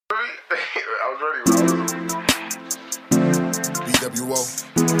I was ready, BWO.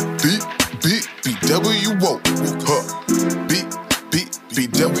 BWO.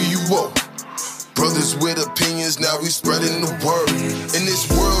 BWO. Brothers with opinions, now we spreading the word. In this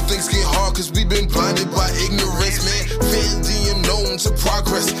world, things get hard cause we been blinded by ignorance, man. Fan DM known to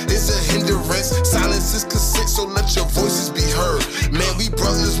progress, it's a hindrance. Silence is consent, so let your voices be heard. Man, we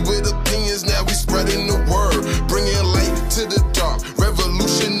brothers with opinions, now we spreading the word. Bringing light to the dark,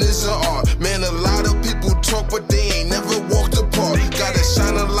 revolution is an art. Man, a lot of people talk, but they ain't never walked apart. Gotta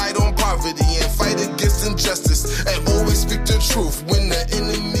shine a light on poverty and fight against injustice. And always speak the truth when the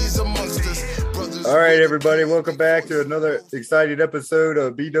enemy's amongst us. All right, everybody, welcome back to another exciting episode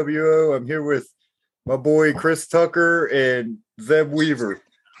of BWO. I'm here with my boy Chris Tucker and Zeb Weaver.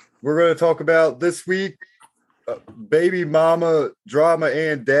 We're going to talk about this week baby mama drama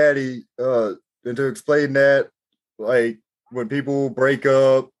and daddy. And to explain that, like when people break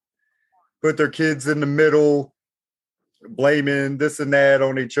up, put their kids in the middle, blaming this and that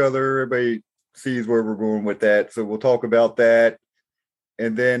on each other. Everybody sees where we're going with that. So we'll talk about that.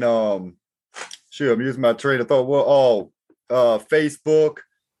 And then, I'm using my train of thought. Well, Facebook,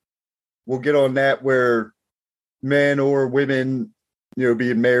 we'll get on that where men or women,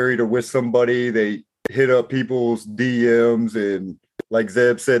 being married or with somebody, they hit up people's DMs. And like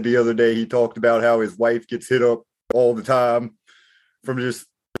Zeb said the other day, he talked about how his wife gets hit up all the time from just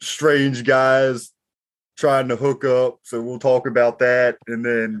strange guys trying to hook up. So we'll talk about that. And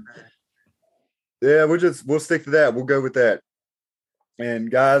then, yeah, we'll stick to that. We'll go with that.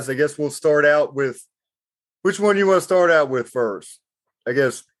 And guys, I guess we'll start out with, which one you want to start out with first? I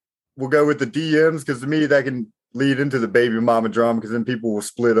guess we'll go with the DMs because to me that can lead into the baby mama drama because then people will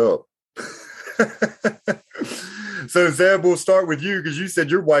split up. So Zeb, we'll start with you because you said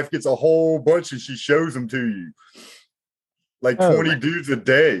your wife gets a whole bunch and she shows them to you. Like 20 dudes a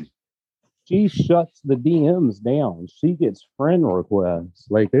day. She shuts the DMs down. She gets friend requests.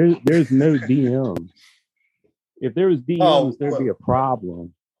 Like there's no DMs. If there was DMs, there'd be a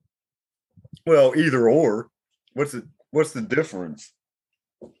problem. Well, either or. What's the difference?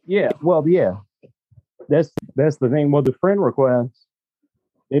 Yeah. That's the thing. Well, the friend requests,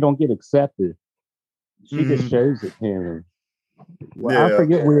 they don't get accepted. She just shows it to me. Well, yeah. I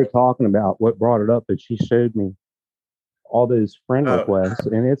forget what we were talking about, what brought it up, but she showed me all those friend requests,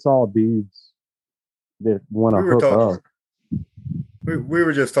 and it's all dudes that want to hook up. We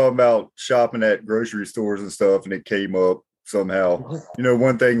were just talking about shopping at grocery stores and stuff, and it came up somehow.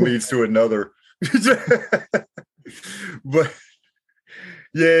 One thing leads to another. But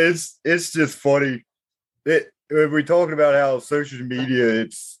yeah, it's just funny. We're talking about how social media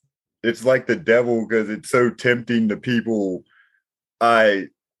it's like the devil because it's so tempting to people. I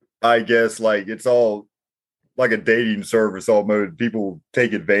guess like it's all like a dating service almost. People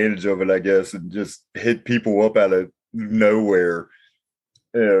take advantage of it, I guess, and just hit people up out of nowhere.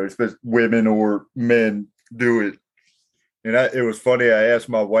 Especially women or men do it. And it was funny. I asked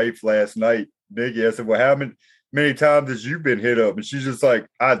my wife last night, Nikki, I said, well, how many times has you been hit up? And she's just like,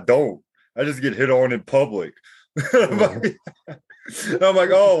 I don't. I just get hit on in public. I'm like,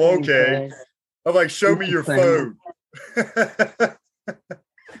 oh, okay. I'm like, show me your phone.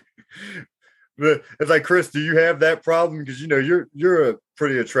 But it's like, Chris, do you have that problem? Because, you're a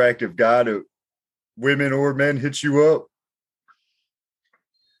pretty attractive guy. Do women or men hit you up?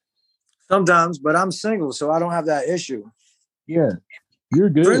 Sometimes, but I'm single, so I don't have that issue. Yeah, you're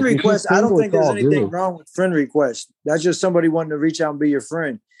good. Friend requests, I don't think there's anything wrong with friend requests. That's just somebody wanting to reach out and be your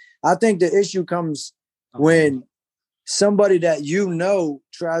friend. I think the issue comes when somebody that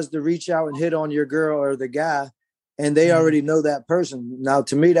tries to reach out and hit on your girl or the guy, and they already know that person. Now,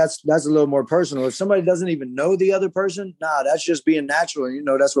 to me, that's a little more personal. If somebody doesn't even know the other person, that's just being natural, and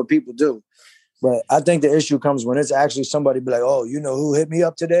that's what people do. But I think the issue comes when it's actually somebody be like, oh, who hit me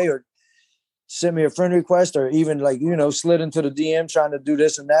up today, or sent me a friend request, or even slid into the DM trying to do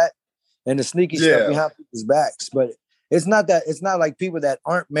this and that, and the sneaky stuff behind people's backs. But it's not like people that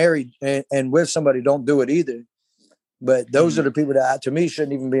aren't married and with somebody don't do it either. But those are the people that, to me,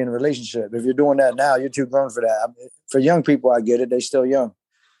 shouldn't even be in a relationship. If you're doing that now, you're too grown for that. For young people, I get it. They're still young,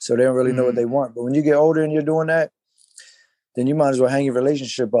 so they don't really know what they want. But when you get older and you're doing that, then you might as well hang your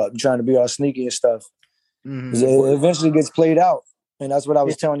relationship up, trying to be all sneaky and stuff. It eventually gets played out. And that's what I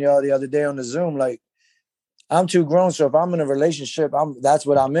was telling y'all the other day on the Zoom. Like, I'm too grown, so if I'm in a relationship, that's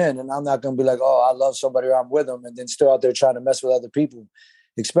what I'm in. And I'm not going to be like, oh, I love somebody or I'm with them, and then still out there trying to mess with other people.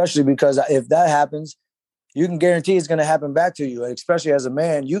 Especially because if that happens, you can guarantee it's going to happen back to you. And especially as a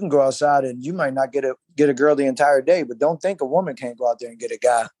man, you can go outside and you might not get a girl the entire day, but don't think a woman can't go out there and get a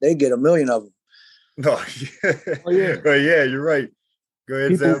guy. They get a million of them. No, yeah. Oh, yeah. Yeah, you're right. Go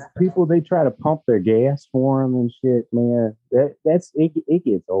ahead, Zeb. People, they try to pump their gas for them and shit, man. That's it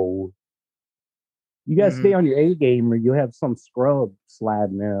gets old. You gotta stay on your A game, or you'll have some scrub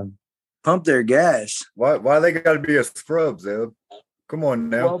sliding in. Pump their gas. Why they got to be a scrub, Zeb? Come on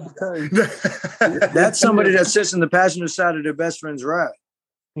now. Well, because that's somebody that sits in the passenger side of their best friend's ride.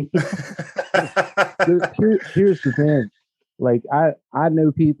 Here's the thing. Like I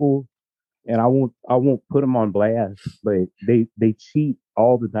know people, and I won't put them on blast, but they cheat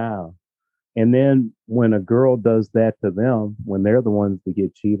all the time. And then when a girl does that to them, when they're the ones that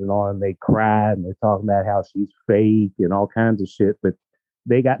get cheated on, they cry and they're talking about how she's fake and all kinds of shit. But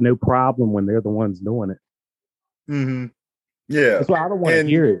they got no problem when they're the ones doing it. Mm-hmm. Yeah, that's why I don't want to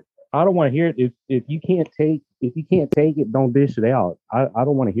hear it. I don't want to hear it. If you can't take it, don't dish it out. I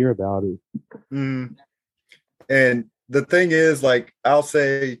don't want to hear about it. Mm. And the thing is, like, I'll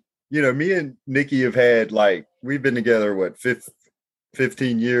say, you know, me and Nikki have had, like, we've been together,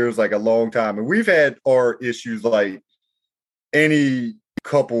 15 years, like a long time. And we've had our issues like any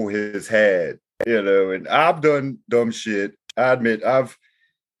couple has had, you know, and I've done dumb shit. I admit I've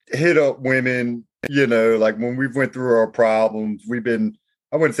hit up women, you know, like when we've went through our problems, we've been,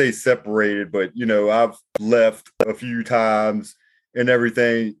 I wouldn't say separated, but, you know, I've left a few times and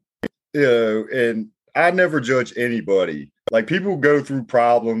everything, you know, and I never judge anybody. Like, people go through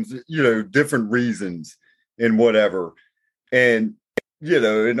problems, you know, different reasons and whatever. And, you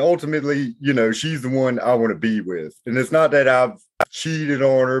know, and ultimately, you know, she's the one I want to be with. And it's not that I've cheated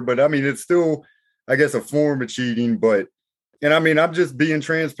on her, but I mean, it's still, I guess, a form of cheating. But, and I mean, I'm just being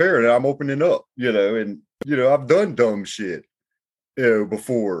transparent. I'm opening up, you know, and, you know, I've done dumb shit, you know,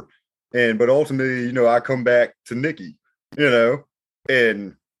 before. And, but ultimately, you know, I come back to Nikki, you know,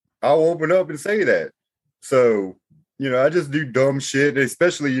 and I'll open up and say that. So, you know, I just do dumb shit,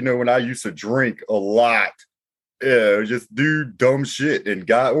 especially, you know, when I used to drink a lot. Yeah, just do dumb shit, and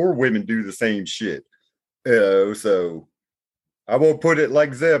guys or women do the same shit. So I won't put it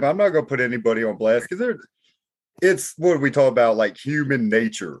like Zeb. I'm not gonna put anybody on blast because it's what we talk about, like human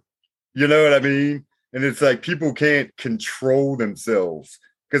nature. You know what I mean? And it's like people can't control themselves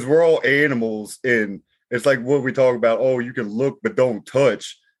because we're all animals, and it's like what we talk about. Oh, you can look but don't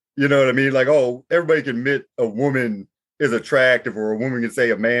touch. You know what I mean? Like, oh, everybody can admit a woman is attractive, or a woman can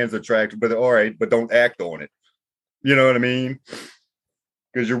say a man's attractive, but all right, but don't act on it. You know what I mean?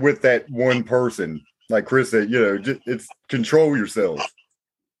 Because you're with that one person, like Chris said. You know, just, it's control yourself.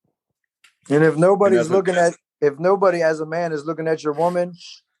 And if nobody's if nobody as a man is looking at your woman,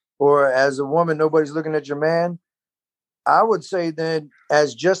 or as a woman nobody's looking at your man, I would say then,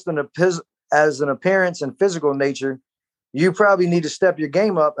 as just an appearance and physical nature, you probably need to step your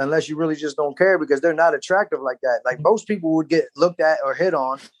game up, unless you really just don't care, because they're not attractive like that. Like, most people would get looked at or hit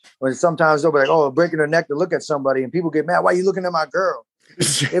on when sometimes they'll be like, oh, breaking their neck to look at somebody, and people get mad. Why are you looking at my girl?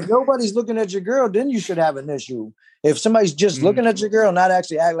 If nobody's looking at your girl, then you should have an issue. If somebody's just looking at your girl, not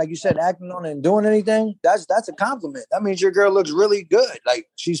actually like you said, acting on it and doing anything, that's a compliment. That means your girl looks really good. Like,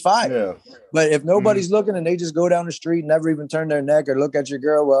 she's fine. Yeah. But if nobody's looking and they just go down the street and never even turn their neck or look at your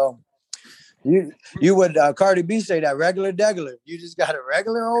girl, well, you would Cardi B say that regular degular. You just got a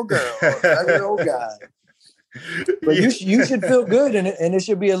regular old girl, or a regular old guy. But you should feel good, and it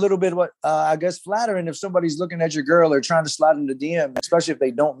should be a little bit I guess flattering if somebody's looking at your girl or trying to slide in the DM, especially if they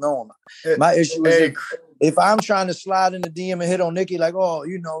don't know them. My issue is if I'm trying to slide in the DM and hit on Nikki, like, oh,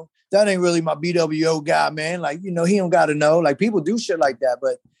 you know, that ain't really my BWO guy, man. Like, you know, he don't got to know. Like, people do shit like that,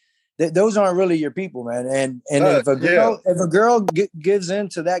 but those aren't really your people, man. And if a girl gives in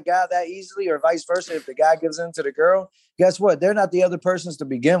to that guy that easily, or vice versa, if the guy gives in to the girl, guess what? They're not the other persons to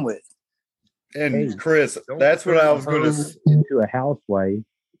begin with. And Chris, that's what I was going to into a housewife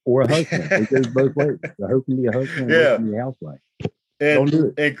or a husband. It goes both ways. The hoe can be a husband, and can be a housewife. And, don't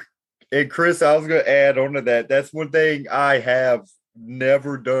do it. And Chris, I was going to add on to that. That's one thing I have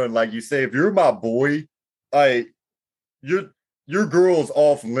never done. Like you say, if you're my boy, your girl's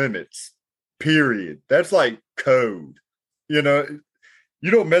off limits, period. That's like code. You know,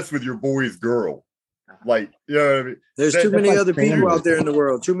 you don't mess with your boy's girl. Like, you know what I mean? There's too many other people out there in the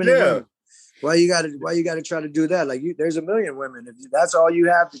world. Too many women. Why you gotta try to do that? Like, there's a million women. If that's all you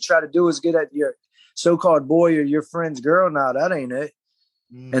have to try to do is get at your so-called boy or your friend's girl, now that ain't it.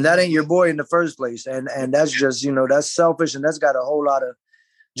 And that ain't your boy in the first place. And that's just, you know, that's selfish, and that's got a whole lot of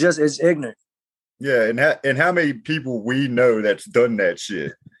it's ignorant. Yeah, and how many people we know that's done that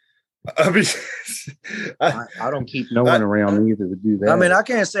shit? I mean, I don't keep no one around either to do that. I mean, I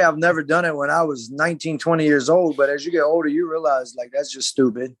can't say I've never done it when I was 19, 20 years old, but as you get older, you realize, like, that's just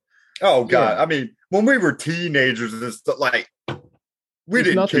stupid. Oh, God. Yeah. I mean, when we were teenagers, it's like, we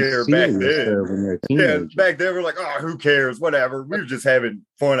didn't care back then. When you're a teenager. Yeah, back then we're like, oh, who cares? Whatever. We were just having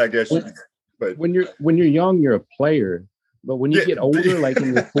fun, I guess. But when you're young, you're a player. But when you get older, like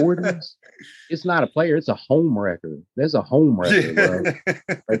in your 40s, it's not a player, it's a home wrecker. There's a home wrecker, bro.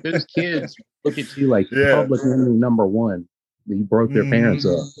 Like those kids look at you like public enemy number one. That you broke their parents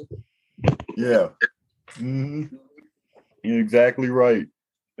up. Yeah. Mm-hmm. You're exactly right.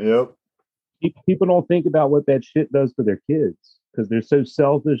 Yep. People don't think about what that shit does to their kids because they're so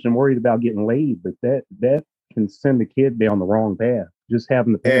selfish and worried about getting laid. But that can send a kid down the wrong path. Just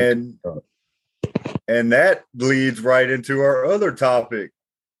having the parents. And that leads right into our other topic.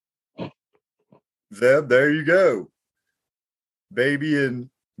 Zeb, there you go.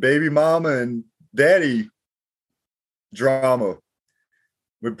 Baby mama and daddy drama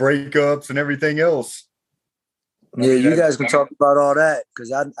with breakups and everything else. Yeah, you guys can talk about all that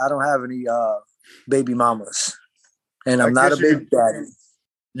because I don't have any baby mamas, and I'm not a baby daddy.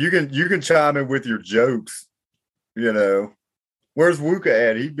 You can chime in with your jokes. You know, where's Wuka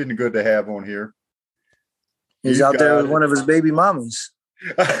at? He's been good to have on here. He's out there with one of his baby mamas.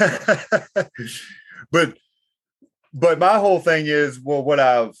 But my whole thing is, well, what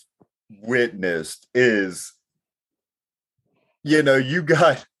I've witnessed is, you know,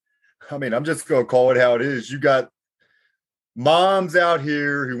 I'm just going to call it how it is. You got moms out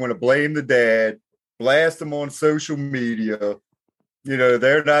here who want to blame the dad, blast them on social media. You know,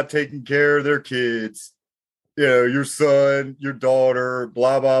 they're not taking care of their kids. You know, your son, your daughter,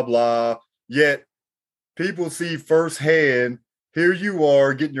 blah, blah, blah. Yet people see firsthand, here you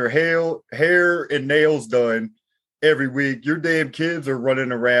are getting your hair and nails done every week. Your damn kids are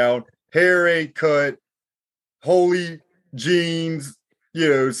running around. Hair ain't cut. Holy jeans, you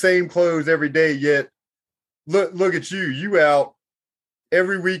know, same clothes every day. Yet look at you. You out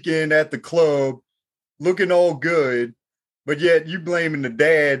every weekend at the club looking all good. But yet you blaming the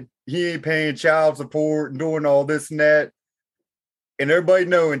dad. He ain't paying child support and doing all this and that. And everybody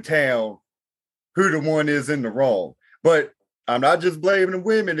know in town who the one is in the wrong. But I'm not just blaming the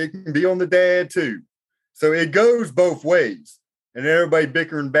women. It can be on the dad too. So it goes both ways. And everybody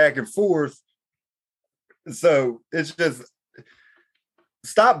bickering back and forth. So it's just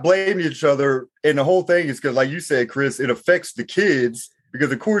stop blaming each other. And the whole thing is because, like you said, Chris, it affects the kids.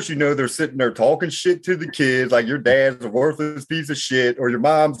 Because, of course, you know, they're sitting there talking shit to the kids. Like your dad's a worthless piece of shit or your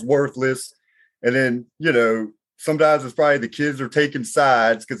mom's worthless. And then, you know, sometimes it's probably the kids are taking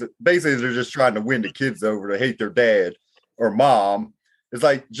sides because basically they're just trying to win the kids over to hate their dad or mom. It's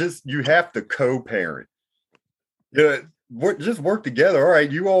like you have to co-parent. Just work together. All right,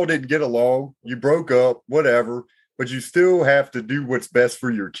 you all didn't get along. You broke up, whatever. But you still have to do what's best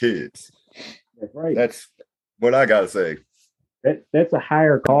for your kids. That's right. That's what I got to say. That's a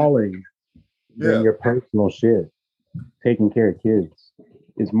higher calling than your personal shit. Taking care of kids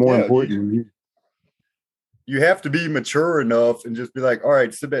is more important than you. You have to be mature enough and just be like, all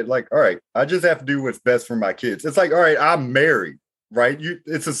right, sit back. Like, all right, I just have to do what's best for my kids. It's like, all right, I'm married, right?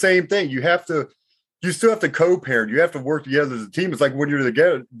 It's the same thing. You still have to co-parent. You have to work together as a team. It's like when you're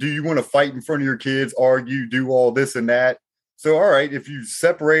together, do you want to fight in front of your kids, argue, do all this and that? So, all right, if you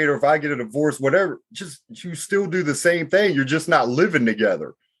separate or if I get a divorce, whatever, you still do the same thing. You're just not living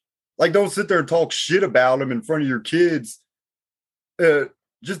together. Like, don't sit there and talk shit about them in front of your kids.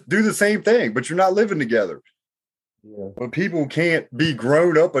 Just do the same thing, but you're not living together. Yeah. But people can't be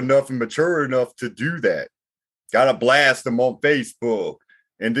grown up enough and mature enough to do that. Got to blast them on Facebook.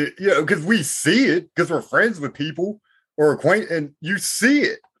 And, because we see it because we're friends with people or acquainted, and you see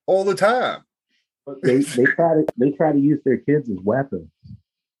it all the time. But they try to use their kids as weapons.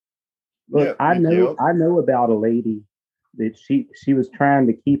 Look, I know about a lady that she was trying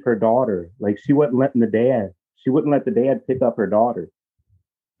to keep her daughter. Like she wouldn't let the dad pick up her daughter,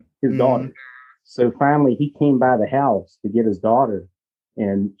 his daughter. So finally he came by the house to get his daughter,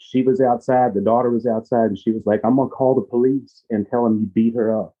 and she was outside. The daughter was outside, and she was like, "I'm gonna call the police and tell them you beat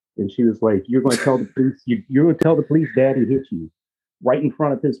her up." And she was like, "You're gonna tell the police? You're gonna tell the police Daddy hit you right in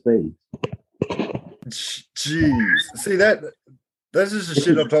front of his face." Jeez, see that's just the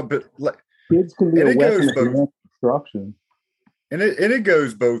shit I'm talking about. Like, kids can be a weapon of destruction, and it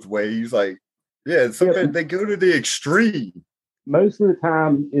goes both ways. Like, sometimes they go to the extreme. Most of the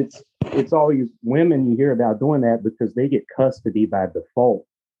time, it's always women you hear about doing that because they get custody by default.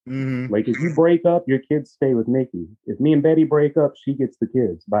 Mm-hmm. Like if you break up, your kids stay with Nikki. If me and Betty break up, she gets the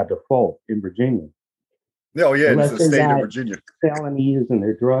kids by default in Virginia. Oh yeah, it's the state of Virginia. Felonies and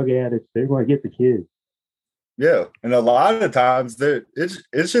they're drug addicts. They're going to get the kids. Yeah, and a lot of times it's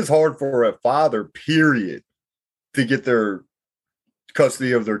just hard for a father, period, to get their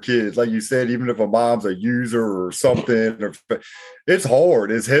custody of their kids. Like you said, even if a mom's a user or something, or it's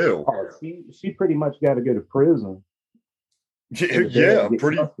hard as hell. Oh, she pretty much got to go to prison. Yeah,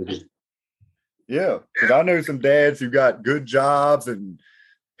 pretty. Custody. Yeah, because I know some dads who got good jobs and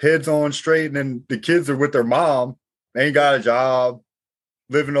heads on straight, and then the kids are with their mom, ain't got a job,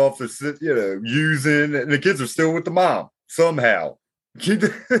 living off the, using, and the kids are still with the mom somehow. It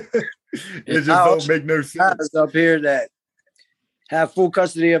just don't make no sense. Up here that have full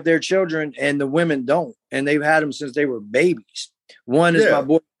custody of their children, and the women don't, and they've had them since they were babies. One is my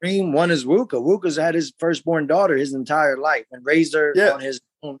boy Dream, one is Wuka. Wuka's had his firstborn daughter his entire life and raised her on his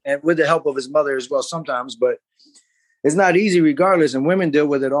own, and with the help of his mother as well sometimes, but it's not easy regardless, and women deal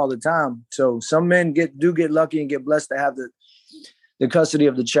with it all the time. So some men do get lucky and get blessed to have the custody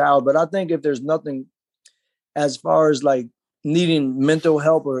of the child. But I think if there's nothing as far as like needing mental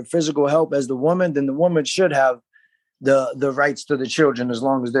help or physical help as the woman, then the woman should have the rights to the children as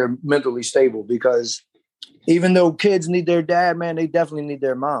long as they're mentally stable, because even though kids need their dad, man, they definitely need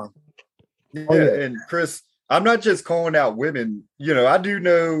their mom. Yeah, and Chris, I'm not just calling out women. I do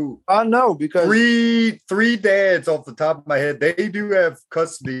know. I know, because three dads off the top of my head, they do have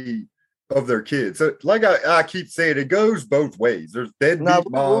custody of their kids. So, like I keep saying, it goes both ways. There's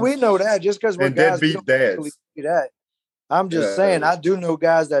deadbeat moms. We know that just because we're guys. Deadbeat dads. That. I'm just saying, I do know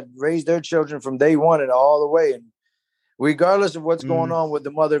guys that raise their children from day one and all the way, and regardless of what's going on with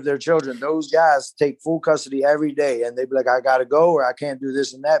the mother of their children, those guys take full custody every day, and they be like, I got to go, or I can't do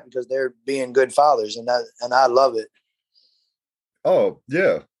this and that, because they're being good fathers. And I love it. Oh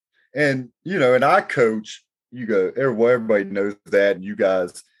yeah. And, and I coach, everybody knows that. And you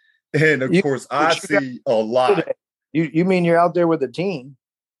guys, and of course I see a lot. You mean you're out there with a team?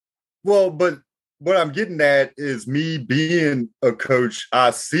 Well, but what I'm getting at is me being a coach. I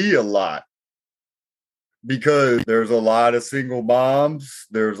see a lot. Because there's a lot of single moms,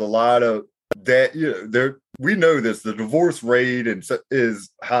 there's a lot of that. We know this. The divorce rate is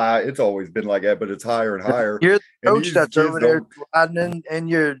high. It's always been like that, but it's higher and higher. You're the coach that's over there riding and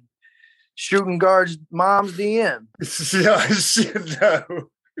you're shooting guards mom's DM. Yeah, no.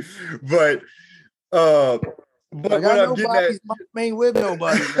 But what I'm getting at, ain't with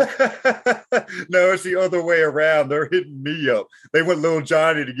nobody. No, it's the other way around. They're hitting me up. They want little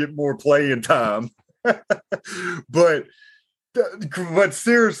Johnny to get more playing time. But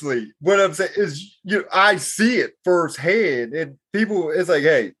seriously, what I'm saying is, I see it firsthand, and people, it's like,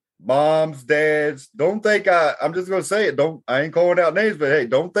 hey, moms, dads, don't think I'm just gonna say it. I ain't calling out names, but hey,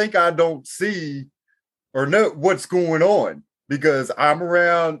 don't think I don't see or know what's going on, because I'm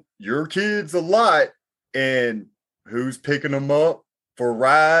around your kids a lot, and who's picking them up for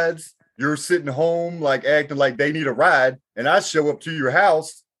rides? You're sitting home like acting like they need a ride, and I show up to your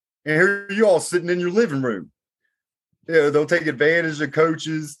house. And here you all sitting in your living room. They'll take advantage of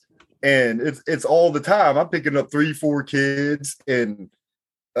coaches, and it's all the time. I'm picking up 3-4 kids, and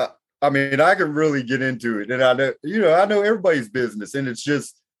I can really get into it. And I know everybody's business, and it's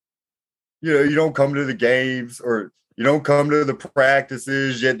just, you don't come to the games, or you don't come to the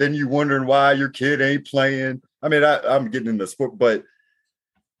practices yet. Then you wondering why your kid ain't playing. I'm getting into sport,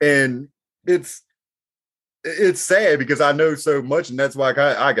 and it's sad because I know so much, and that's why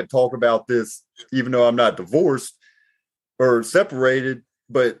I could talk about this, even though I'm not divorced or separated.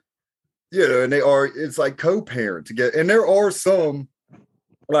 But and it's like co-parent together, and there are some,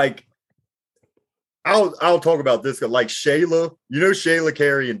 like, I'll talk about this, like Shayla, Shayla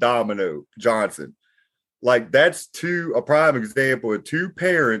Carey and Domino Johnson, like that's a prime example of two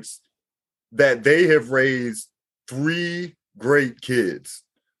parents that they have raised 3 great kids.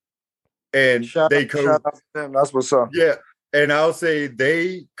 And that's what's up. Yeah. And I'll say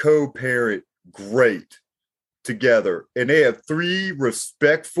they co-parent great together. And they have 3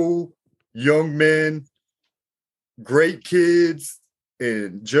 respectful young men, great kids.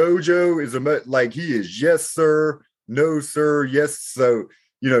 And JoJo is he is yes, sir, no, sir, yes, so,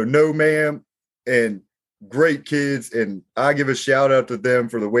 no, ma'am, and great kids. And I give a shout out to them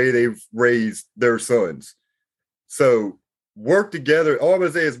for the way they've raised their sons. So work together. All I'm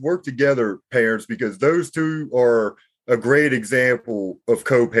going to say is work together, parents, because those two are a great example of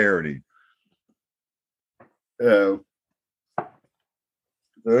co-parenting. Those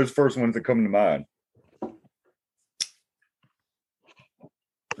first ones that come to mind.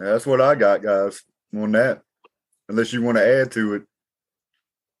 That's what I got, guys, on that. Unless you want to add to it.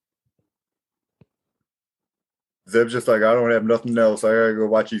 Zeb's just like, I don't have nothing else. I gotta go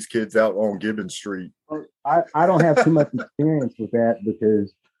watch these kids out on Gibbons Street. I don't have too much experience with that,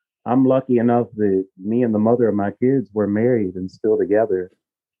 because I'm lucky enough that me and the mother of my kids were married and still together.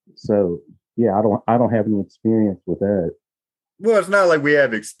 So yeah, I don't have any experience with that. well, it's not like we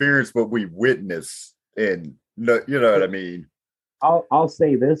have experience, but we witness, and you know what I mean. I'll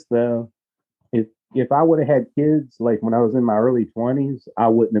say this though, if I would have had kids like when I was in my early 20s, I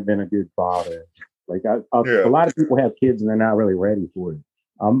wouldn't have been a good father. Like a lot of people have kids and they're not really ready for it.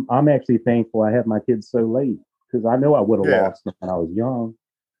 I'm actually thankful I had my kids so late because I know I would have lost them when I was young.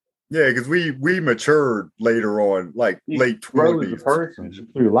 Yeah, because we matured later on, like late 20s. As a person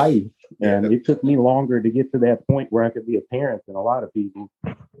through life, and it took me longer to get to that point where I could be a parent than a lot of people.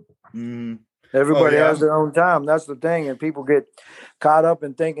 Mm. Everybody has their own time. That's the thing, and people get caught up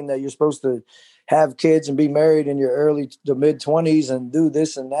in thinking that you're supposed to have kids and be married in your early to mid 20s and do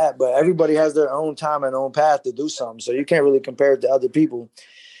this and that. But everybody has their own time and own path to do something, so you can't really compare it to other people.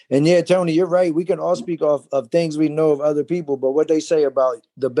 And yeah, Tony, you're right. We can all speak of things we know of other people, but what they say about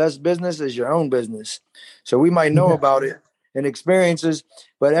the best business is your own business. So we might know about it and experiences,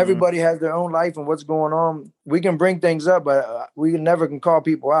 but everybody has their own life and what's going on. We can bring things up, but we never can call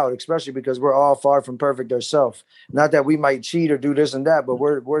people out, especially because we're all far from perfect ourselves. Not that we might cheat or do this and that, but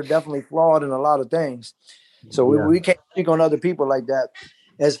we're definitely flawed in a lot of things. So we can't speak on other people like that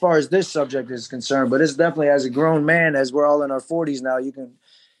as far as this subject is concerned. But it's definitely, as a grown man, as we're all in our 40s now, you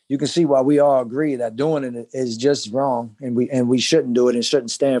can see why we all agree that doing it is just wrong, and we shouldn't do it and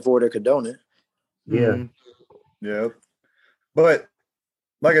shouldn't stand for it or condone it. Yeah. Yeah. But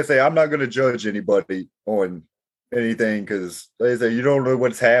like I say, I'm not going to judge anybody on anything because, like I say, you don't know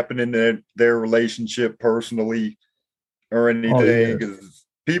what's happening in their relationship personally or anything. Because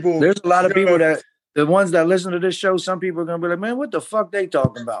people, there's a lot of people that the ones that listen to this show, some people are going to be like, man, what the fuck they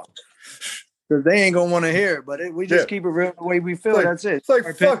talking about? Because they ain't gonna want to hear it, but we just keep it real the way we feel. Like, that's it. It's like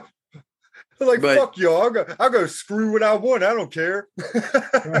fuck. It's like fuck y'all. I'll go screw what I want. I don't care.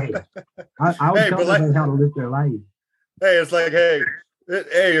 Hey, I would tell them how to live their life. Hey, it's like, hey,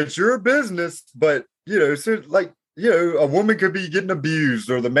 it's your business, but so like a woman could be getting abused,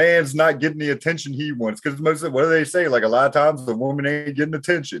 or the man's not getting the attention he wants. Because most of what do they say? Like a lot of times, the woman ain't getting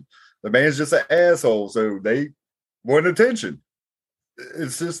attention. The man's just an asshole, so they want attention.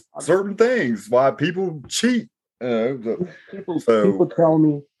 It's just certain things why people cheat. People tell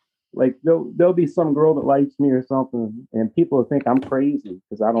me, like, there'll be some girl that likes me or something, and people will think I'm crazy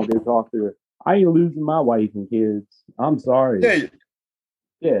because I don't go talk to her. I ain't losing my wife and kids. I'm sorry.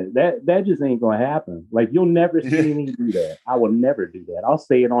 Yeah, that just ain't gonna happen. Like, you'll never see me do that. I will never do that. I'll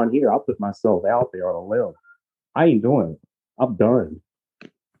say it on here. I'll put myself out there on a limb. I ain't doing it. I'm done.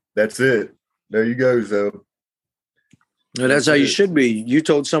 That's it. There you go, Zoe. No, that's how you should be. You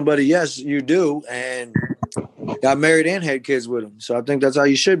told somebody, yes, you do, and got married and had kids with them. So I think that's how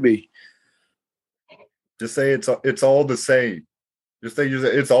you should be. Just say it's all the same. Just say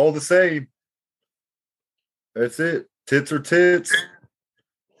it's all the same. That's it. Tits are tits.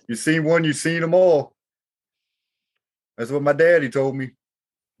 You seen one, you seen them all. That's what my daddy told me.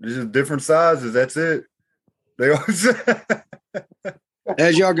 There's just different sizes. That's it. They always.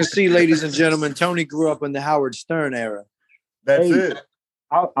 As y'all can see, ladies and gentlemen, Tony grew up in the Howard Stern era. That's it.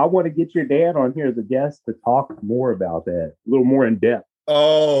 I want to get your dad on here as a guest to talk more about that, a little more in depth.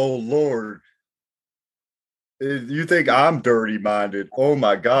 Oh, Lord. You think I'm dirty-minded? Oh,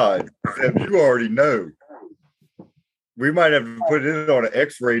 my God. You already know. We might have to put it on an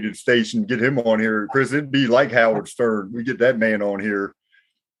X-rated station, get him on here. Chris, it'd be like Howard Stern. We get that man on here.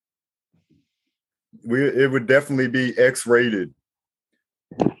 It would definitely be X-rated.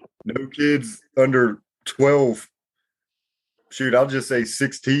 No kids under 12. Shoot, I'll just say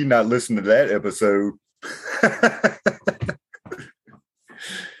 16, not listen to that episode.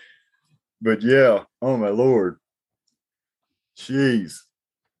 But yeah, oh my Lord. Jeez.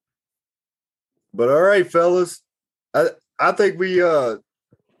 But all right, fellas. I think we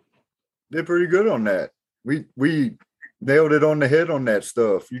did pretty good on that. We nailed it on the head on that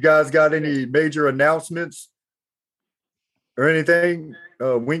stuff. You guys got any major announcements or anything?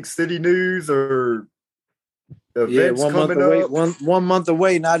 Wink City news or events coming up? One month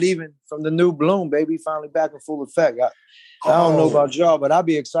away, not even from the new bloom, baby. Finally back in full effect. I don't know about y'all, but I'll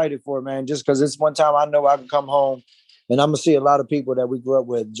be excited for it, man. Just because it's one time I know I can come home and I'm gonna see a lot of people that we grew up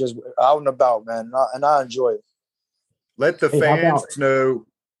with just out and about, man. And I enjoy it. Let the fans know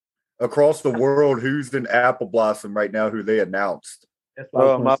across the world who's in Apple Blossom right now, who they announced.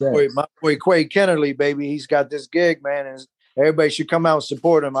 My boy Quay Kennerly, baby. He's got this gig, man, and everybody should come out and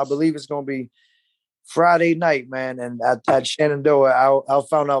support him. I believe it's going to be Friday night, man, and at Shenandoah. I'll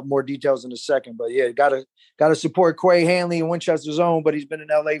find out more details in a second. But yeah, gotta support Quay Hanley in Winchester's own. But he's been in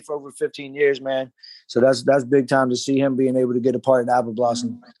LA for over 15 years, man. So that's big time to see him being able to get a part in Apple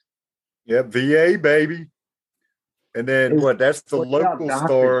Blossom. Yep, VA baby. And then that's the local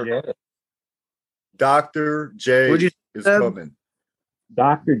star, Dr. J. is coming.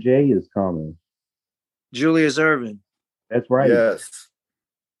 Dr. J is coming. Julius Erving. That's right. Yes.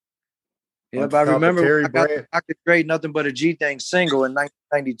 Yep, I remember I got Dr. Dre Nothing But a G Thing single in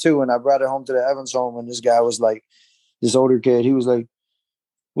 1992, and I brought it home to the Evans home, and this guy was like, this older kid, he was like,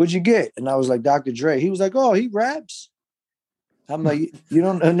 "What'd you get?" And I was like, "Dr. Dre." He was like, "Oh, he raps." I'm like, "You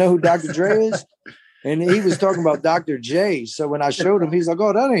don't know who Dr. Dre is?" And he was talking about Dr. J. So when I showed him, he's like,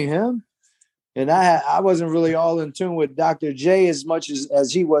 "Oh, that ain't him." And I wasn't really all in tune with Dr. J as much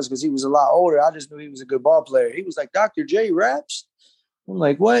as he was, because he was a lot older. I just knew he was a good ball player. He was like, "Dr. J raps?" I'm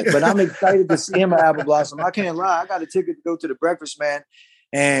like, "What?" But I'm excited to see him at Apple Blossom. I can't lie. I got a ticket to go to the Breakfast Man.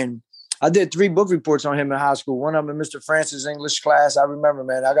 And I did 3 book reports on him in high school. One of them in Mr. Francis' English class. I remember,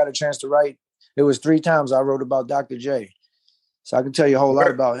 man, I got a chance to write. It was 3 times I wrote about Dr. J. So I can tell you a whole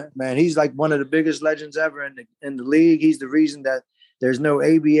lot about him, man. He's like one of the biggest legends ever in the league. He's the reason that there's no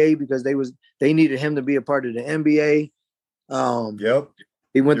ABA, because they needed him to be a part of the NBA. Yep.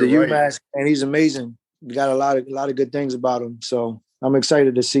 He went to UMass, and he's amazing. We got a lot of good things about him. So I'm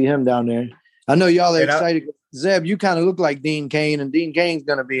excited to see him down there. I know y'all are excited. Zeb, you kind of look like Dean Cain, and Dean Cain's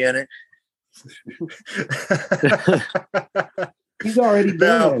going to be in it. He's already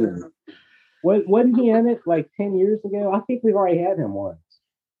been in it. Wasn't he in it like 10 years ago? I think we've already had him once.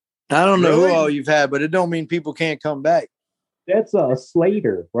 I don't know who all you've had, but it don't mean people can't come back. That's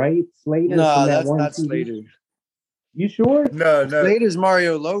Slater, right? Slater. No, that's not Slater. You sure? No. Slater's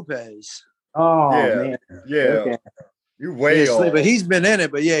Mario Lopez. Oh, yeah. man. Yeah. Okay. You're way off. But he's been in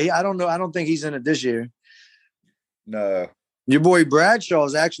it. But yeah, I don't know. I don't think he's in it this year. No. Your boy Bradshaw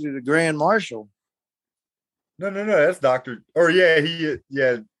is actually the Grand Marshal. No. That's Dr. Or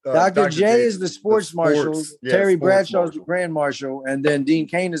Dr. J is the sports marshal. Terry Bradshaw is the Grand Marshal, and then Dean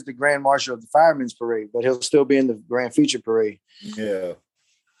Cain is the Grand Marshal of the Firemen's Parade, but he'll still be in the Grand Feature Parade. Yeah.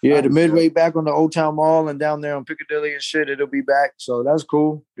 Yeah, the Midway back on the Old Town Mall and down there on Piccadilly and shit, it'll be back. So that's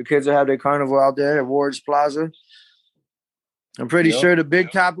cool. The kids will have their carnival out there at Ward's Plaza. I'm pretty sure the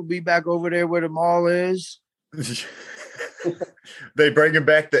Big Top will be back over there where the mall is. They bringing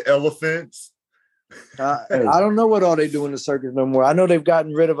back the elephants. I don't know what all they do in the circus no more. I know they've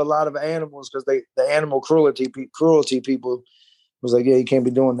gotten rid of a lot of animals because the animal cruelty people was like, yeah, you can't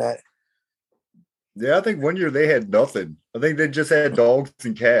be doing that. Yeah, I think one year they had nothing. I think they just had dogs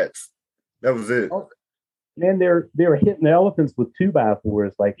and cats. That was it. Oh, man, they were hitting the elephants with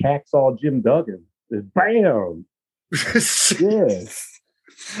 2x4s like Hacksaw Jim Duggan. Bam! Yeah.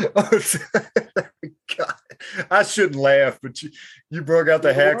 God, I shouldn't laugh, but you broke out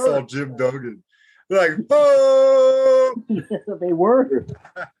the Hacksaw Jim Duggan. Like, oh! They were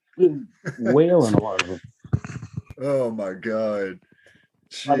wailing a lot of them. Oh my God.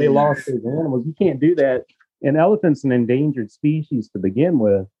 How they lost those animals. You can't do that. And elephants an endangered species to begin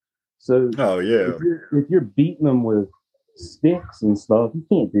with. So if you're beating them with sticks and stuff, you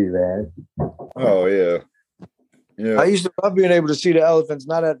can't do that. Oh yeah. Yeah. I used to love being able to see the elephants,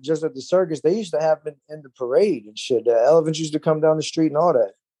 not just at the circus. They used to have them in the parade and shit. The elephants used to come down the street and all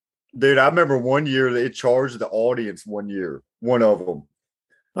that. Dude, I remember one year they charged the audience one year. One of them.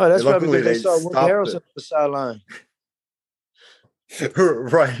 Oh, that's probably because they saw Woody Harrelson on the sideline.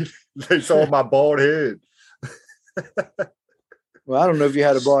 Right. They saw my bald head. Well, I don't know if you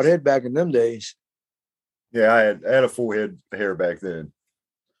had a bald head back in them days. Yeah, I had a full head of hair back then.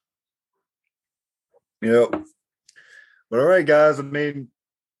 Yep. But all right, guys. I mean,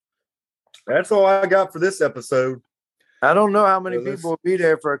 that's all I got for this episode. I don't know how many people will be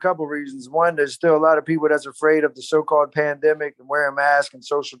there for a couple reasons. One, there's still a lot of people that's afraid of the so-called pandemic and wearing masks and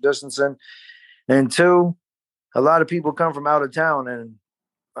social distancing. And 2, a lot of people come from out of town. And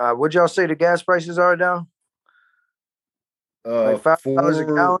would y'all say the gas prices are now? Like $5 a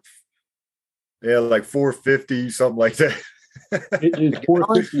gallon? Yeah, like $4.50, something like that. It is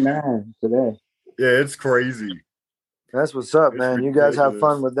 $4.59 today. Yeah, it's crazy. That's what's up, man. You guys have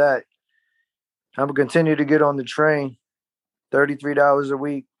fun with that. I'm going to continue to get on the train. $33 a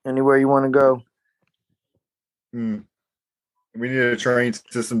week, anywhere you want to go. We need a train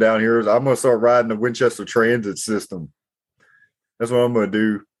system down here. I'm going to start riding the Winchester Transit system. That's what I'm going to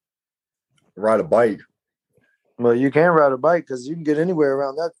do. Ride a bike. Well, you can ride a bike because you can get anywhere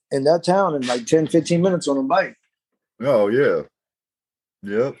around that in that town in like 10, 15 minutes on a bike. Oh, yeah.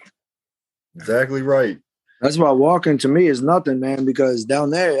 Yep. Exactly right. That's why walking to me is nothing, man, because down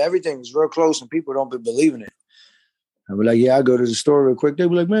there, everything's real close and people don't be believing it. I'll be like, yeah, I go to the store real quick. They'll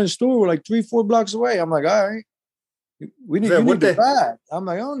be like, man, the store we're like 3-4 blocks away. I'm like, all right. You need to ride. I'm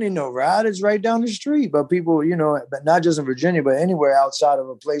like, I don't need no ride. It's right down the street. But people, but not just in Virginia, but anywhere outside of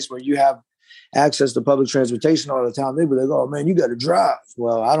a place where you have access to public transportation all the time, they be like, oh, man, you got to drive.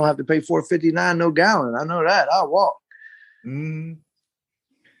 Well, I don't have to pay $4.59 no gallon. I know that. I'll walk. Jeez.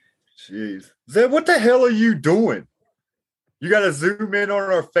 Zeb, what the hell are you doing? You got to zoom in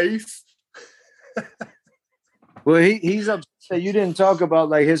on our face? Well, he's upset you didn't talk about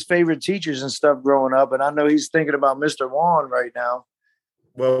like his favorite teachers and stuff growing up, and I know he's thinking about Mr. Wan right now.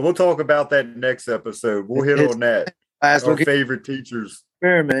 Well, we'll talk about that next episode. We'll hit on that. Our favorite teachers.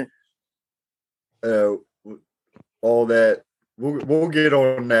 Experiment. All that. We'll get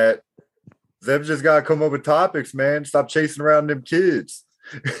on that. Zeb just got to come up with topics, man. Stop chasing around them kids.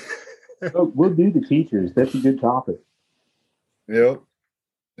 We'll do the teachers. That's a good topic. Yep.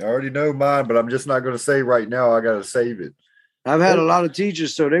 I already know mine, but I'm just not going to say right now. I got to save it. I've had a lot of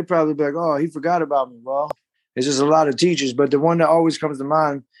teachers, so they probably be like, oh, he forgot about me. Well, it's just a lot of teachers, but the one that always comes to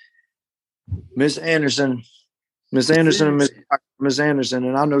mind, Miss Anderson. Miss Anderson and Miss Anderson.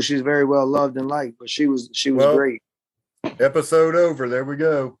 And I know she's very well loved and liked, but she was great. Episode over. There we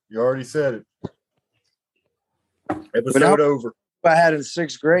go. You already said it. Episode over. I had in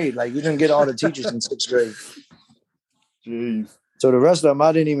sixth grade. Like, you didn't get all the teachers in sixth grade. Jeez. So the rest of them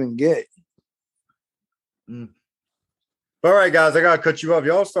I didn't even get. All right, guys, I gotta cut you off.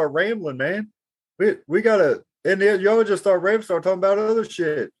 Y'all start rambling, man. We gotta, and y'all just start talking about other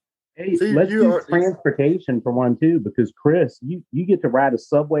shit. Hey, let's do transportation for one too, because Chris, you get to ride a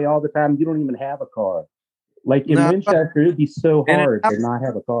subway all the time. You don't even have a car. Like in Winchester, it'd be so hard to not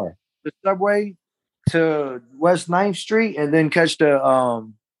have a car. The subway to West 9th Street and then catch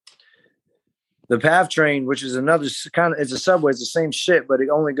the PATH train, which is another kind of, it's a subway, it's the same shit, but it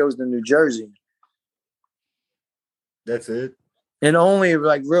only goes to New Jersey. That's it. And only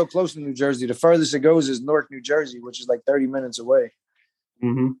like real close to New Jersey. The furthest it goes is Newark, New Jersey, which is like 30 minutes away.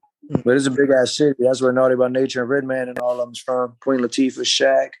 Mm-hmm. But it's a big ass city. That's where Naughty by Nature and Redman and all of them's from. Queen Latifah,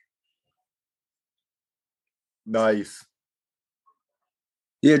 Shaq. Nice.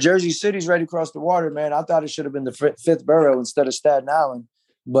 Yeah, Jersey City's right across the water, man. I thought it should have been the fifth borough instead of Staten Island,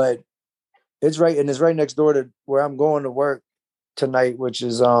 but it's right next door to where I'm going to work tonight, which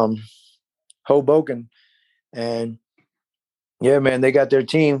is Hoboken. And yeah, man, they got their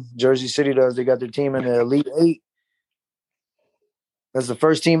team. Jersey City does. They got their team in the Elite Eight. That's the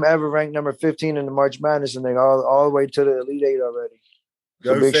first team ever ranked number 15 in the March Madness, and they all the way to the Elite Eight already.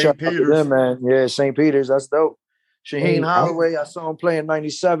 So big shout out to them, man. Yeah, St. Peter's. That's dope. Shaheen Holloway, I saw him play in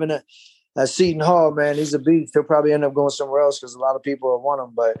 97 at Seton Hall, man. He's a beast. He'll probably end up going somewhere else because a lot of people have want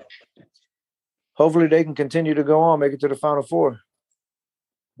him, but hopefully they can continue to go on, make it to the Final Four.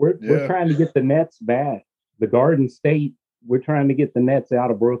 We're trying to get the Nets back. The Garden State, we're trying to get the Nets out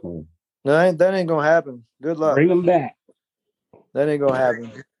of Brooklyn. No, that ain't going to happen. Good luck. Bring them back. That ain't going to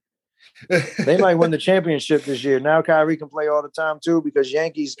happen. They might win the championship this year. Now Kyrie can play all the time too because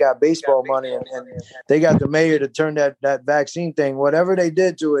Yankees got baseball money and they got the mayor to turn that vaccine thing. Whatever they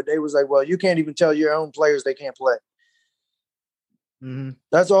did to it, they was like, well, you can't even tell your own players they can't play. Mm-hmm.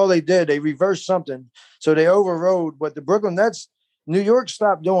 That's all they did. They reversed something. So they overrode. But the Brooklyn Nets, New York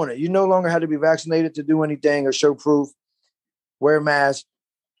stopped doing it. You no longer had to be vaccinated to do anything or show proof, wear a mask.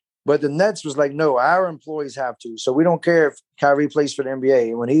 But the Nets was like, no, our employees have to. So we don't care if Kyrie plays for the NBA.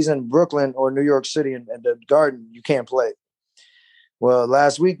 And when he's in Brooklyn or New York City and the Garden, you can't play. Well,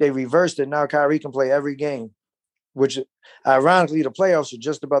 last week they reversed it. Now Kyrie can play every game, which ironically the playoffs are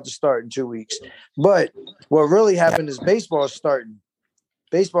just about to start in 2 weeks. But what really happened is baseball is starting.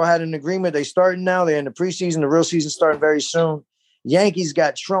 Baseball had an agreement. They starting now. They're in the preseason. The real season starting very soon. Yankees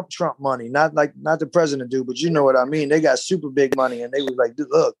got Trump money, not the president do, but you know what I mean. They got super big money, and they was like,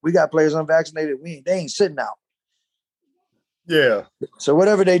 "Look, we got players unvaccinated. They ain't sitting out." Yeah. So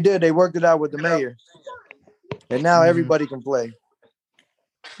whatever they did, they worked it out with the mayor, and now everybody can play.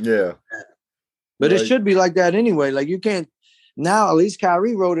 Yeah. But it should be like that anyway. Like you can't now. At least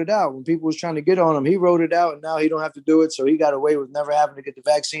Kyrie wrote it out when people was trying to get on him. He wrote it out, and now he don't have to do it. So he got away with never having to get the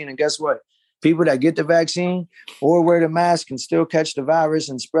vaccine. And guess what? People that get the vaccine or wear the mask can still catch the virus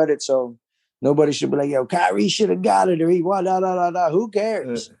and spread it. So nobody should be like, yo, Kyrie should have got it or he what, Who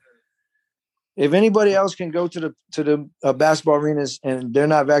cares? If anybody else can go to the basketball arenas and they're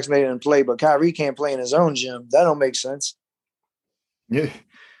not vaccinated and play, but Kyrie can't play in his own gym, that don't make sense. Yeah.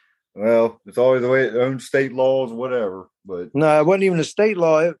 Well, it's always the way it owns state laws, whatever. But no, it wasn't even a state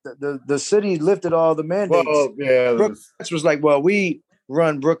law. The city lifted all the mandates. Well, yeah. Brooklyn Nets was like, well, we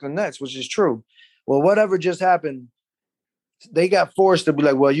run Brooklyn Nets, which is true. Well, whatever just happened, they got forced to be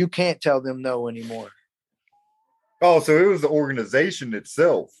like, well, you can't tell them no anymore. Oh, so it was the organization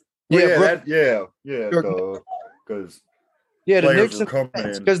itself. Yeah, because the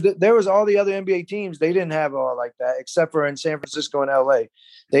Knicks because there was all the other NBA teams. They didn't have all like that, except for in San Francisco and LA.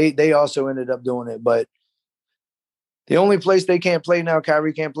 They also ended up doing it, but The only place they can't play now,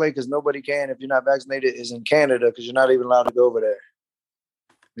 Kyrie can't play because nobody can if you're not vaccinated, is in Canada because you're not even allowed to go over there.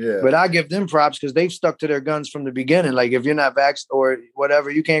 Yeah. But I give them props because they've stuck to their guns from the beginning. Like, if you're not vaxxed or whatever,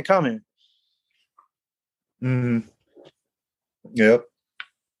 you can't come in. Mm-hmm. Yep.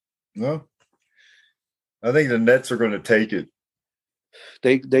 Well, I think the Nets are going to take it.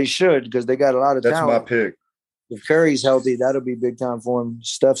 They should because they got a lot of That's talent. my pick. If Curry's healthy, that'll be big time for him.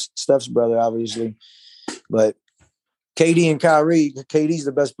 Steph's brother, obviously. But KD and Kyrie, KD's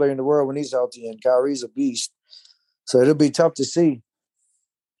the best player in the world when he's healthy, and Kyrie's a beast. So it'll be tough to see.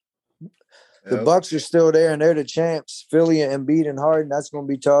 The Bucks are still there, and they're the champs. Philly and Embiid and Harden, that's going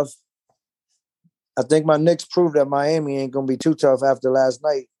to be tough. I think my Knicks proved that Miami ain't going to be too tough after last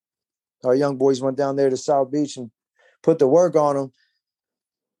night. Our young boys went down there to South Beach and put the work on them.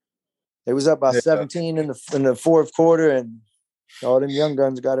 They was up by 17 in the fourth quarter, and all them young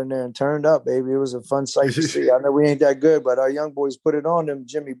guns got in there and turned up, baby. It was a fun sight to see. I know we ain't that good, but our young boys put it on them.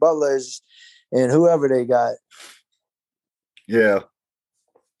 Jimmy Butler and whoever they got. Yeah.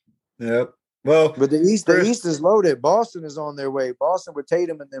 Yep. Well, but the East is loaded. Boston is on their way. Boston with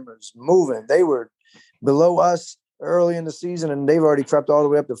Tatum and them is moving. They were below us early in the season, and they've already crept all the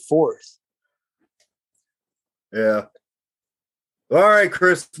way up to fourth. Yeah. All right,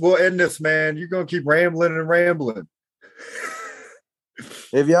 Chris, we'll end this, man. You're going to keep rambling and rambling.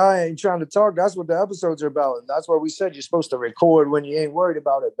 If y'all ain't trying to talk, that's what the episodes are about. And that's why we said you're supposed to record when you ain't worried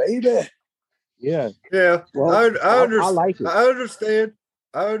about it, baby. Yeah. Yeah. Well, I like it. I understand.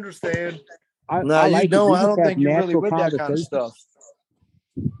 I like I don't think you're really with that kind of stuff.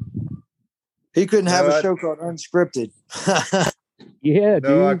 He couldn't have a show called Unscripted. Yeah, dude.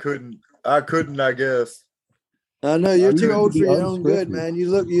 No, I couldn't, I guess. I know you're too old for your own good, man. You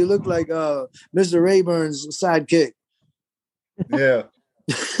look like Mr. Rayburn's sidekick. Yeah.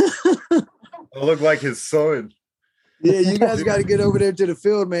 I look like his son. Yeah, you guys got to get over there to the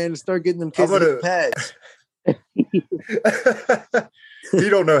field, man, and start getting them kids pads. He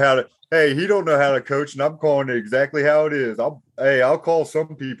don't know how to coach, and I'm calling it exactly how it is. I'll call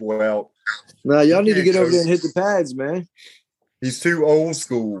some people out. Nah, y'all need to get over there and hit the pads, man. He's too old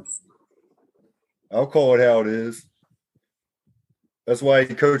school. I'll call it how it is. That's why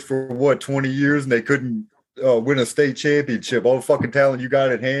he coached for 20 years, and they couldn't win a state championship. All the fucking talent you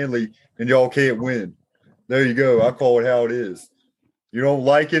got at Hanley, and y'all can't win. There you go. I call it how it is. You don't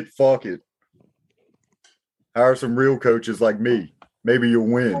like it, fuck it. Hire some real coaches like me. Maybe you'll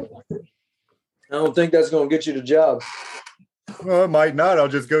win. I don't think that's going to get you the job. Well, it might not. I'll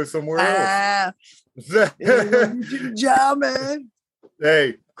just go somewhere else. Get you the job, man.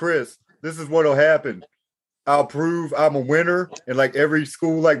 Hey, Chris, this is what'll happen. I'll prove I'm a winner, and like every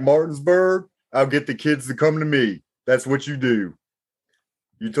school like Martinsburg, I'll get the kids to come to me. That's what you do.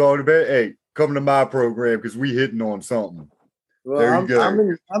 You talking about, hey, come to my program because we hitting on something. Well, there you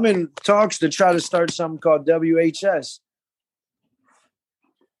go. I'm in talks to try to start something called WHS.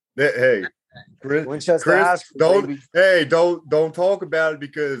 Hey, Chris, don't talk about it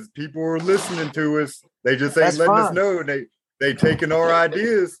because people are listening to us. They just ain't letting us know, and they taking our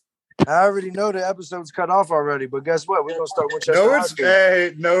ideas. I already know the episode's cut off already, but guess what? We're gonna start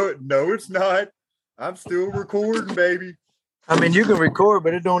Winchester. No, it's not. I'm still recording, baby. I mean, you can record,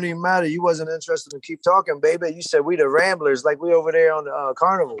 but it don't even matter. You wasn't interested to keep talking, baby. You said we the Ramblers, like we over there on the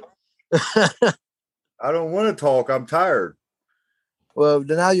carnival. I don't want to talk. I'm tired. Well,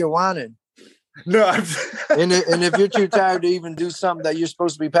 now you're whining. No, and if you're too tired to even do something that you're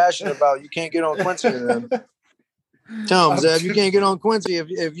supposed to be passionate about, you can't get on Quincy and them. Tell them, Zeb, you can't get on Quincy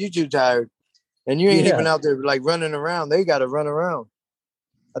if you're too tired. And you ain't even out there like running around. They got to run around.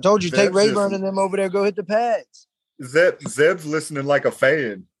 I told you, take Rayburn and them over there, go hit the pads. Zeb's listening like a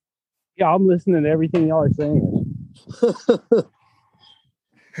fan. Yeah, I'm listening to everything y'all are saying.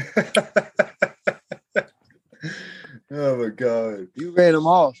 Oh, my God. You ran him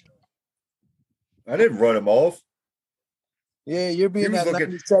off. I didn't run him off. Yeah, you're being that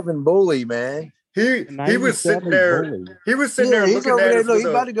 97 bully, man. He was sitting there. Bully. He was sitting there looking at us. He's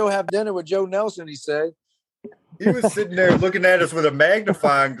about to go have dinner with Joe Nelson, he said. He was sitting there looking at us with a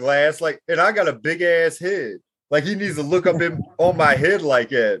magnifying glass, like, and I got a big ass head. Like he needs to look up on my head like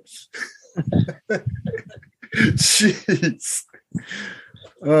that. Jeez.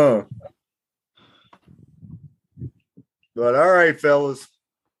 But all right, fellas.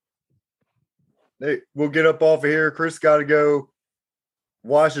 We'll get up off of here. Chris got to go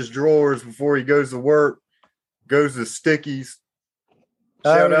wash his drawers before he goes to work. Goes to Stickies.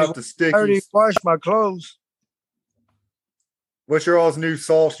 Shout out to Stickies. I already washed my clothes. What's your all's new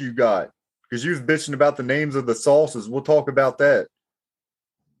sauce you got? Because you was bitching about the names of the sauces. We'll talk about that.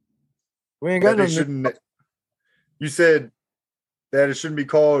 We ain't got no. You said that it shouldn't be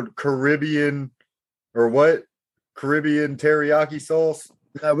called Caribbean or what? Caribbean teriyaki sauce?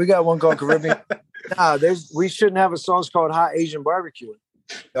 We got one called Caribbean. We shouldn't have a sauce called hot Asian barbecue.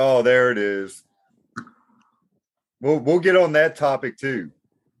 Oh, there it is. We'll get on that topic too.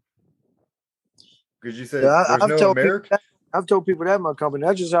 Because you said there's no American. I've told people that in my company.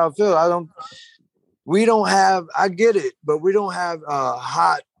 That's just how I feel. I get it, but we don't have a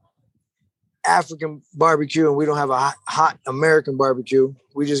hot African barbecue and we don't have a hot American barbecue.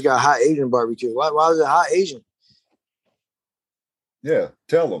 We just got hot Asian barbecue. Why is it hot Asian? Yeah,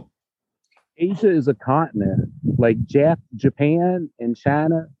 tell them. Asia is a continent. Like Japan and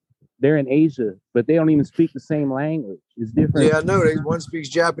China, they're in Asia, but they don't even speak the same language. It's different. Yeah, I know. One speaks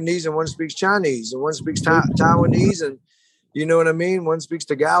Japanese and one speaks Chinese and one speaks Taiwanese and you know what I mean? One speaks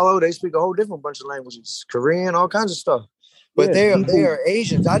Tagalog. They speak a whole different bunch of languages, Korean, all kinds of stuff. But they are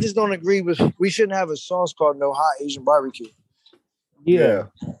Asians. I just don't agree with. We shouldn't have a sauce called no hot Asian barbecue. Yeah,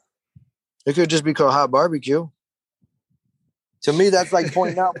 it could just be called hot barbecue. To me, that's like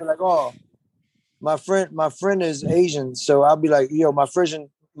pointing out, like, oh, my friend is Asian, so I'll be like, yo, my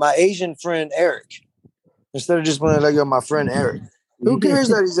Asian friend Eric, instead of just being like, yo, my friend Eric. Who cares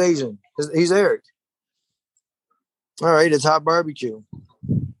that he's Asian? He's Eric. All right, it's hot barbecue.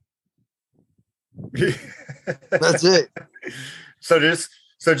 That's it. So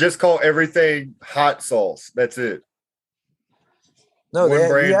just call everything hot sauce. That's it. No,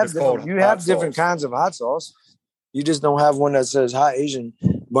 you have different kinds of hot sauce. You just don't have one that says hot Asian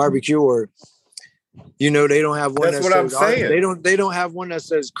barbecue, or they don't have one. That's what I'm saying. They don't have one that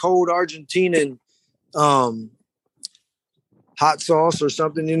says cold Argentinian hot sauce or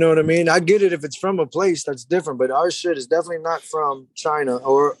something. You know what I mean? I get it if it's from a place that's different, but our shit is definitely not from China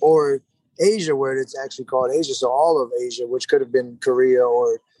or Asia, where it's actually called Asia. So all of Asia, which could have been Korea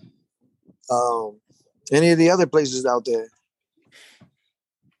or any of the other places out there.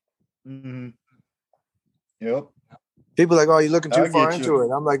 Mm-hmm. Yep. People are like, oh, you're looking too far into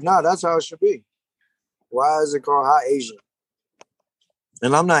it. I'm like, nah, that's how it should be. Why is it called hot Asian?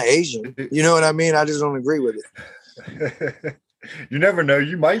 And I'm not Asian. You know what I mean? I just don't agree with it. You never know.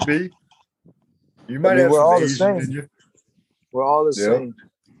 You might be. You might have we're all the Asian same. in you. We're all the same.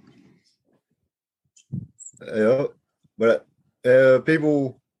 Yeah, but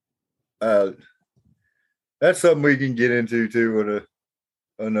people, that's something we can get into too with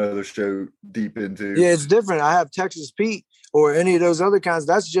another show deep into. Yeah, it's different. I have Texas Pete or any of those other kinds.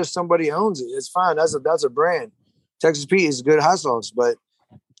 That's just somebody owns it. It's fine. That's a brand. Texas Pete is good hot sauce, but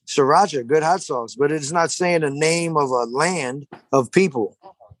Sriracha, good hot sauce, but it's not saying the name of a land of people.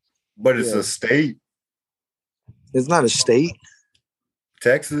 But it's a state. It's not a state.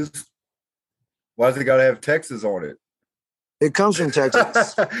 Texas. Why's it got to have Texas on it? It comes from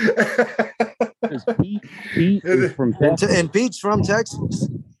Texas. Pete is from Texas. And Pete's from Texas.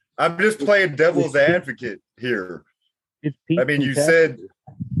 I'm just playing devil's advocate here. It's Pete. I mean, you said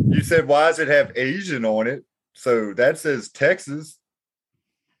why does it have Asian on it? So that says Texas.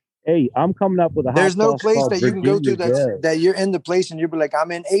 Hey, I'm coming up with a hot There's no sauce place that you can go to Virginia that you're in the place and you'll be like,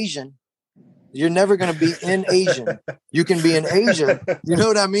 I'm in Asian. You're never going to be in Asian. You can be in Asia. You know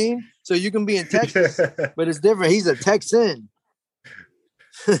what I mean? So you can be in Texas, but it's different. He's a Texan.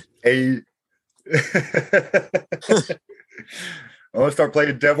 I'm going to start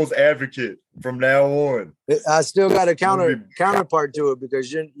playing devil's advocate from now on. I still got a counterpart to it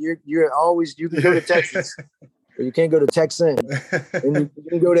because you're always, you can go to Texas, but you can't go to Texan. And you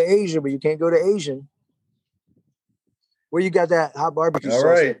can go to Asia, but you can't go to Asian. Where you got that hot barbecue sauce?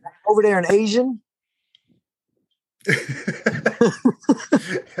 Right. Over there in Asian?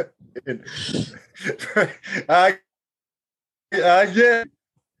 I get.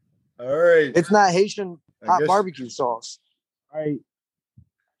 All right. It's not Haitian hot barbecue sauce. All right.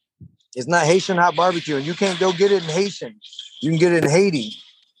 It's not Haitian hot barbecue, and you can't go get it in Haitian. You can get it in Haiti.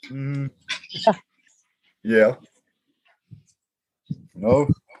 Mm-hmm. Yeah. No.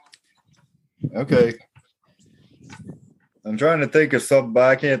 Okay. I'm trying to think of something, but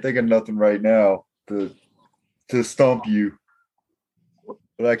I can't think of nothing right now to stump you.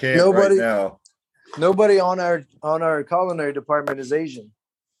 But I can't right now. Nobody on our culinary department is Asian.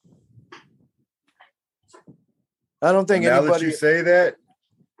 I don't think anybody. Now that you say that,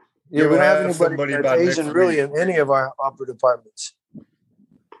 yeah, we don't have anybody that's Asian really in any of our upper departments.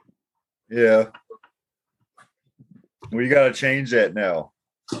 Yeah. We got to change that now.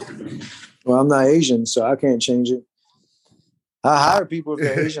 Well, I'm not Asian, so I can't change it. I hire people if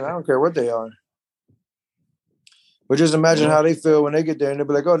they're Asian. I don't care what they are. But just imagine how they feel when they get there and they'll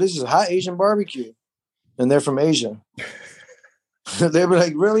be like, oh, this is hot Asian barbecue. And they're from Asia. They were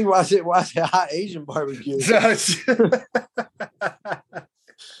like, really? Why is it hot Asian barbecue? Because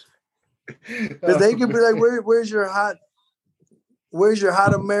they could be like, where's your hot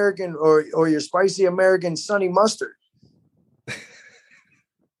American or your spicy American sunny mustard?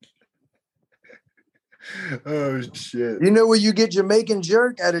 Oh shit! You know where you get Jamaican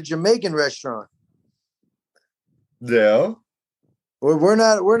jerk? At a Jamaican restaurant. Yeah. Well, we're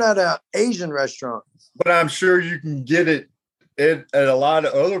not an Asian restaurant. But I'm sure you can get it at a lot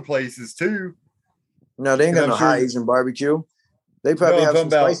of other places too. No, they ain't got no hot Asian barbecue. They probably have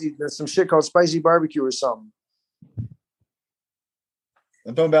some shit called spicy barbecue or something.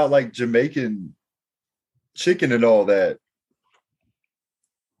 I'm talking about like Jamaican chicken and all that.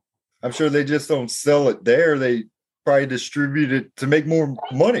 I'm sure they just don't sell it there. They probably distribute it to make more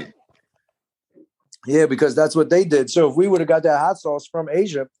money. Yeah, because that's what they did. So if we would have got that hot sauce from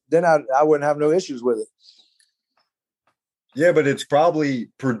Asia, then I wouldn't have no issues with it. Yeah, but it's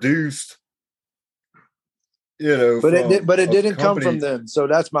probably produced, But it didn't come from them. So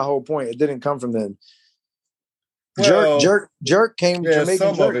that's my whole point. It didn't come from them. Well, jerk came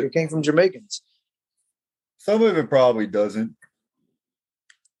Jamaican jerk. It came from Jamaicans. Some of it probably doesn't.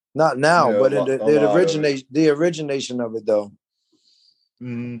 Not now, but the origination of it though.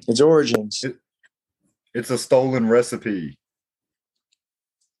 Mm-hmm. Its origins. It's a stolen recipe.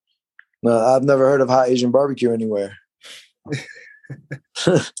 No, I've never heard of hot Asian barbecue anywhere.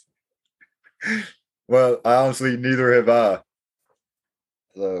 Well, honestly, neither have I.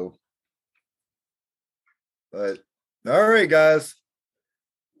 So, but all right, guys.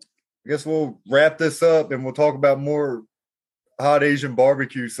 I guess we'll wrap this up and we'll talk about more hot Asian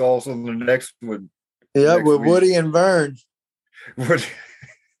barbecue sauce on the next one. Yeah, with Woody and Vern.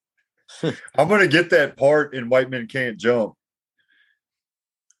 I'm gonna get that part in White Men Can't Jump.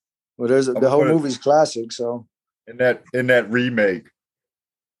 Well, the whole movie's classic, so in that remake,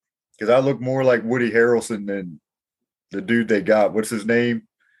 because I look more like Woody Harrelson than the dude they got. What's his name?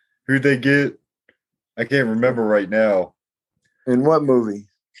 Who'd they get? I can't remember right now. In what movie?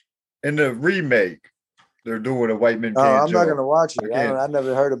 In the remake, they're doing a White Men Can't Jump. I'm not gonna watch it. I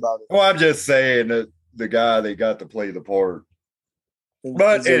never heard about it. Well, I'm just saying that the guy they got to play the part.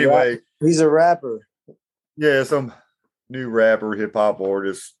 But anyway, he's a rapper. Yeah, some new rapper, hip hop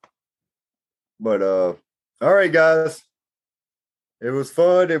artist. But all right, guys. It was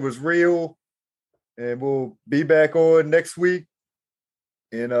fun. It was real. And we'll be back on next week.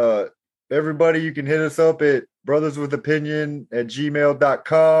 And everybody, you can hit us up at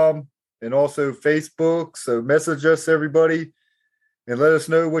brotherswithopinion@gmail.com and also Facebook. So message us, everybody, and let us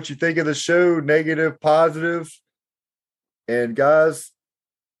know what you think of the show, negative, positive. And guys,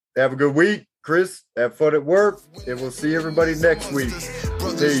 have a good week. Chris, have fun at work, and we'll see everybody next week. Peace.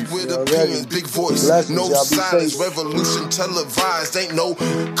 With opinions, big voice, no silence, revolution televised. Ain't no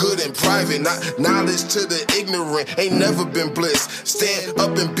good in private, not knowledge to the ignorant. Ain't never been bliss. Stand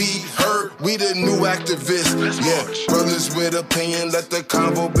up and be heard. We the new activists. Yeah, brothers with opinion, let the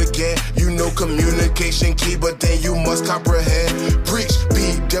convo begin. You know communication key, but then you must comprehend. Preach,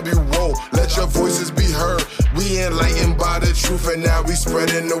 BWO, let your voices be heard. We enlightened by the truth, and now we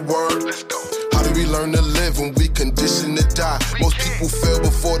spreading the word. Let's go. How do we learn to live when we conditioned to die? Most people fail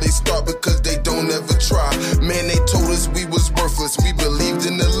before they start because they don't ever try. Man, they told us we was worthless. We believed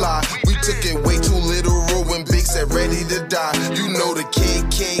in the lie. We took it way too literal when Big said ready to die. You know the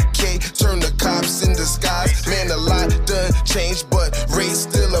KKK turned the cops in disguise. Man, a lot done changed, but race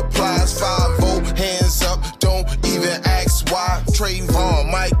still applies. 5-0, hands up, don't even ask why.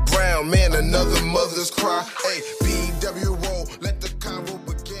 Trayvon, Mike Brown, man, another mother's cry. Hey, BWO,